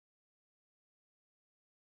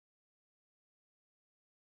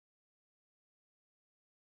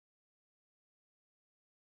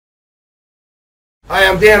Hi,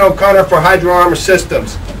 I'm J OConnor for Hydro Armor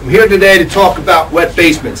Systems. I'm here today to talk about wet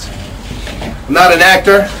basements. I'm not an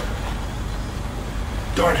actor.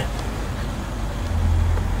 Darn it.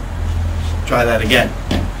 Try that again.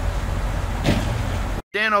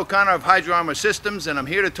 J OConnor of Hydro Armor Systems, and I'm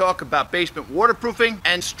here to talk about basement waterproofing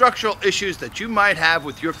and structural issues that you might have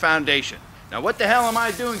with your foundation. Now, what the hell am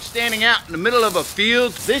I doing standing out in the middle of a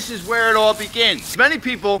field? This is where it all begins. Many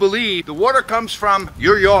people believe the water comes from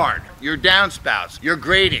your yard, your downspouts, your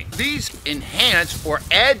grading. These enhance or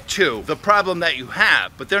add to the problem that you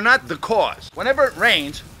have, but they're not the cause. Whenever it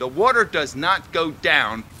rains, the water does not go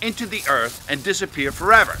down into the earth and disappear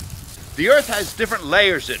forever. The earth has different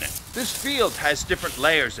layers in it. This field has different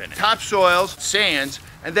layers in it. Topsoils, sands,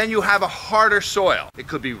 and then you have a harder soil. It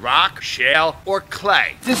could be rock, shale, or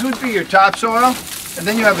clay. This would be your topsoil, and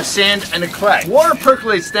then you have a sand and a clay. Water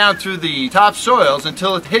percolates down through the topsoils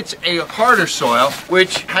until it hits a harder soil,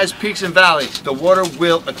 which has peaks and valleys. The water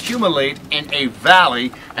will accumulate in a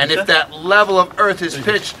valley, and if that level of earth is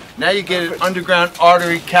pitched, now you get an underground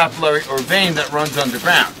artery, capillary, or vein that runs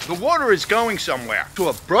underground. The water is going somewhere. To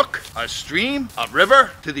a brook, a stream, a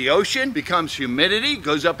river, to the ocean, becomes humidity,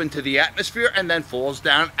 goes up into the atmosphere, and then falls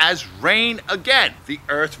down as rain again. The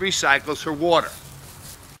earth recycles her water.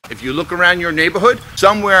 If you look around your neighborhood,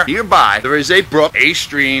 somewhere nearby, there is a brook, a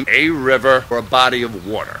stream, a river, or a body of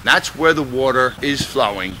water. That's where the water is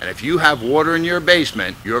flowing. And if you have water in your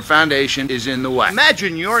basement, your foundation is in the way.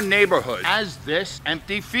 Imagine your neighborhood as this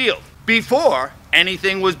empty field before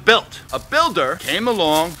anything was built. A builder came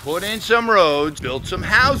along, put in some roads, built some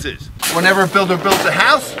houses. Whenever a builder builds a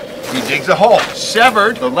house, he digs a hole,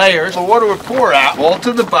 severed the layers, the water would pour out, fall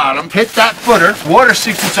to the bottom, hit that footer, water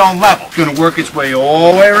seeks its own level. It's going to work its way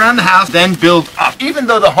all the way around the house, then build up. Even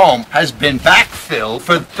though the home has been backfilled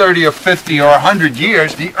for 30 or 50 or 100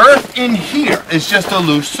 years, the earth in here is just a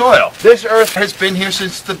loose soil. This earth has been here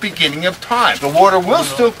since the beginning of time. The water will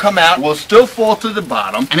still come out, will still fall to the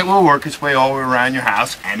bottom, and it will work its way all the way around your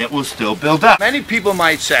house, and it will still build up. Many people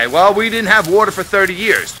might say, well, we didn't have water for 30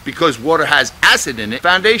 years. Because water has acid in it,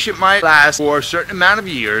 foundation might last for a certain amount of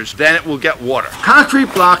years, then it will get water.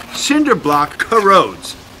 Concrete block, cinder block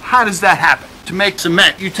corrodes. How does that happen? To make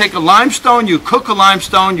cement, you take a limestone, you cook a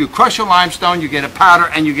limestone, you crush a limestone, you get a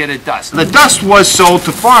powder, and you get a dust. The dust was sold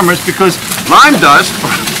to farmers because lime dust,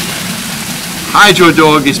 Hydro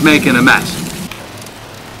Dog is making a mess.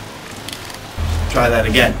 Try that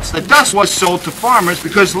again. The dust was sold to farmers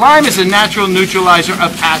because lime is a natural neutralizer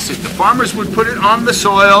of acid. The farmers would put it on the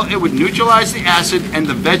soil, it would neutralize the acid, and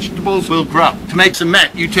the vegetables will grow. To make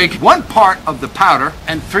cement, you take 1 part of the powder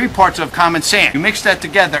and 3 parts of common sand. You mix that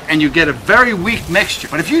together and you get a very weak mixture.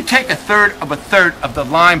 But if you take a third of the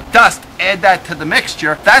lime dust, add that to the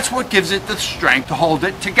mixture, that's what gives it the strength to hold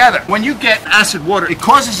it together. When you get acid water, it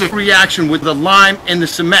causes a reaction with the lime and the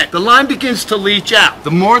cement. The lime begins to leach out.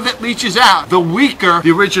 The more that leaches out, the weaker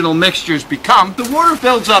the original mixtures become. The water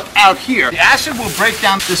builds up out here. The acid will break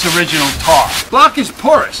down this original tar. Block is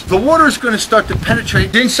porous. The water is going to start to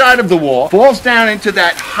penetrate inside of the wall, falls down into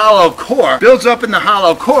that hollow core, builds up in the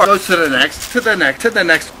hollow core, goes to the next, to the next, to the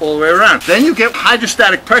next, all the way around. Then you get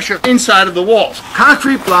hydrostatic pressure inside of the walls.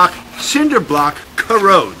 Concrete block, cinder block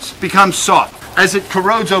corrodes, becomes soft. As it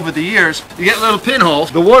corrodes over the years, you get little pinholes.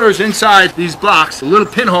 The water's inside these blocks. The little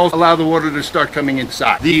pinholes allow the water to start coming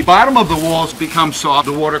inside. The bottom of the walls become soft.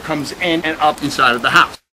 The water comes in and up inside of the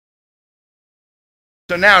house.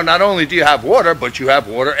 So now, not only do you have water, but you have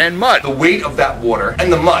water and mud. The weight of that water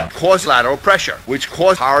and the mud cause lateral pressure, which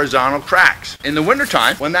causes horizontal cracks. In the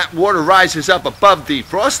wintertime, when that water rises up above the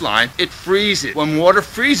frost line, it freezes. When water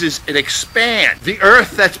freezes, it expands. The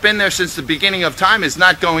earth that's been there since the beginning of time is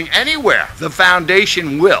not going anywhere. The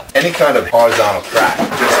foundation will. Any kind of horizontal crack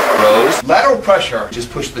just grows. Lateral pressure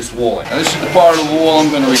just push this wall in. Now, this is the part of the wall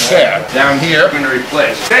I'm going to repair. Down here, I'm going to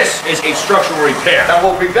replace. This is a structural repair that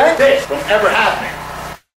will prevent this from ever happening.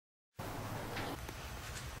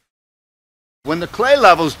 When the clay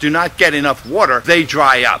levels do not get enough water, they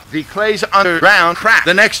dry up. The clay's underground crack.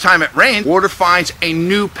 The next time it rains, water finds a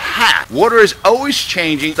new path. Water is always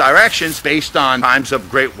changing directions based on times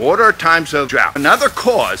of great water or times of drought. Another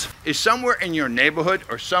cause is somewhere in your neighborhood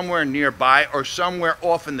or somewhere nearby or somewhere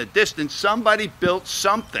off in the distance, somebody built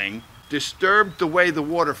something, disturbed the way the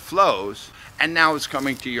water flows, and now it's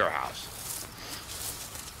coming to your house.